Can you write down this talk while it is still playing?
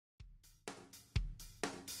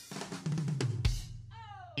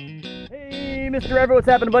Hey, Mr. Everett, what's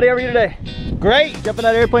happening, buddy? How are you today? Great. Jumping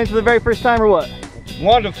out of airplanes for the very first time or what?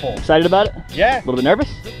 Wonderful. Excited about it? Yeah. A little bit nervous?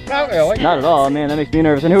 Not really. Not at all, man. That makes me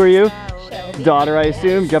nervous. And who are you? Daughter, I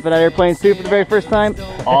assume. Jumping out of airplanes too for the very first time?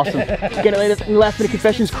 Awesome. Getting any last minute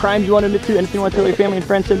confessions, crimes you want to admit to, anything you want to tell your family and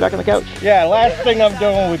friends sitting back on the couch? Yeah, last thing I'm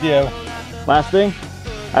doing with you. Last thing? All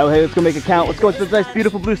right, well, hey, let's go make it count. Let's go into this nice,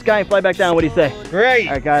 beautiful blue sky and fly back down. What do you say? Great.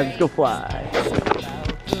 All right, guys, let's go fly.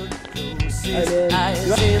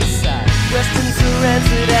 Questions are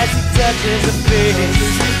answered as he touches a face.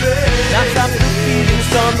 Knocks off the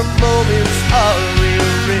feelings on the moments of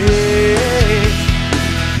erase.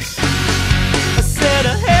 I said,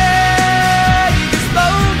 hey, this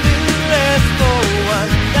moment lasts for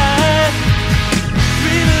one night.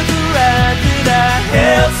 Dreaming the ride that I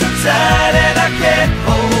held so tight and I can't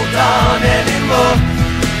hold on anymore.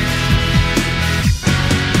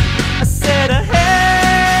 I said, hey,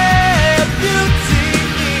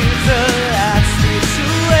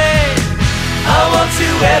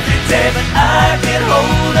 you every day, but I can't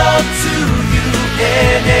hold on to you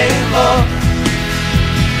anymore.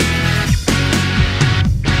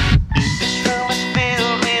 This room is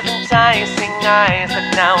filled with enticing eyes that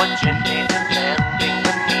now are gently demanding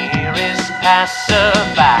the nearest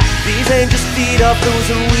passerby. These angels feed off those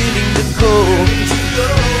who are willing to go.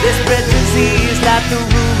 They spread disease like the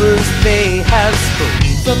rumors they have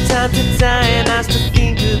spoken. From time to time I still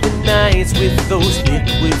think of the nights with those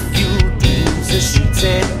liquid fuel sheets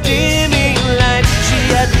and dimming lights. She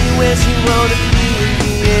had me where she wanted me in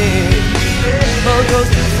the end. All goes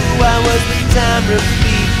to who I was with time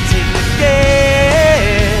repeating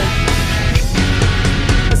again.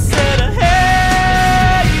 I said,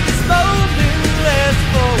 hey, this moment lasts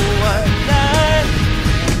for one night.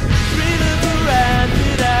 Dreaming the ride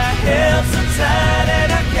that I held so tight and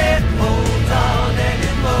I can't hold on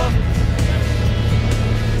anymore.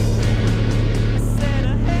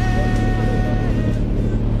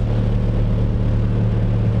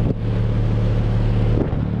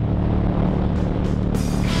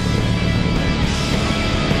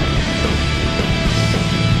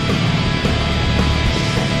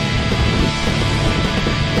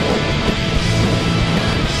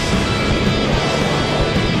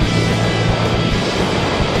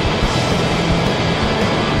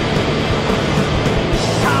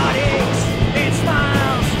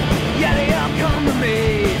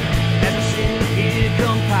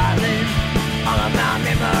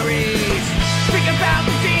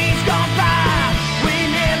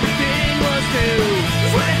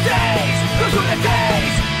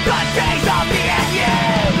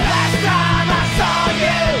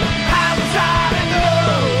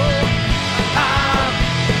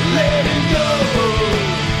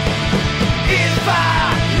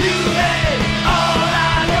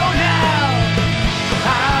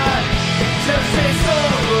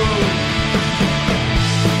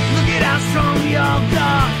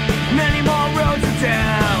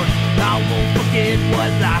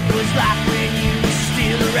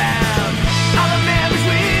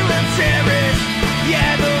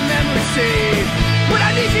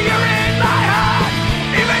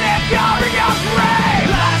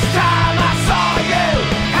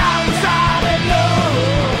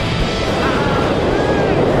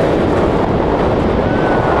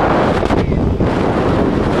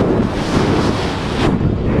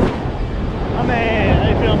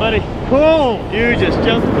 Cool! You just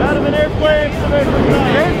jumped out of an airplane for the very first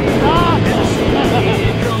time.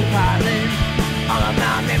 All of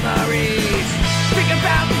my memories. Think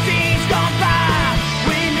about the days gone by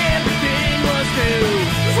when everything was new.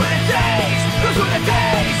 Those were the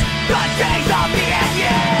days of me and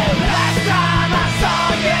you. Last time I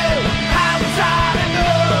saw you, I was out of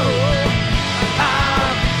know.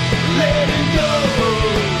 I'm letting go.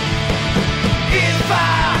 If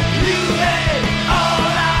I knew it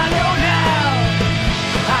all I know now,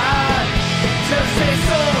 I'd just say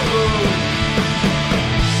so.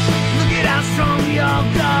 Look at how strong we all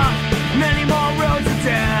got. Many more roads are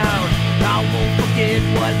down. I won't forget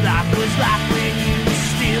what life was like when you were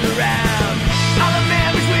still around. All the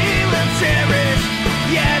memories we will cherish.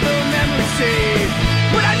 Yeah, the memories saved.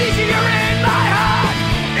 When I need you, you're in my heart.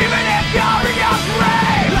 Even if you're in your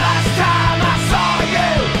grave. Last time I saw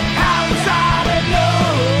you, I was out of know.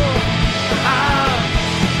 I'm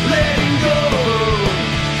letting go.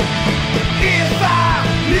 If I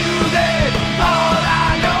knew then all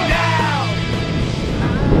I know now.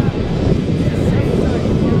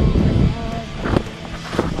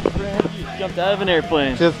 You jumped out of an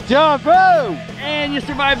airplane. Just jump, bro! And you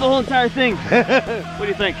survived the whole entire thing. What do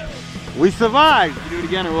you think? We survived. You do it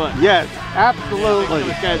again or what? Yes, absolutely.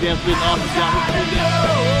 This guy's been awesome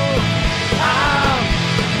job.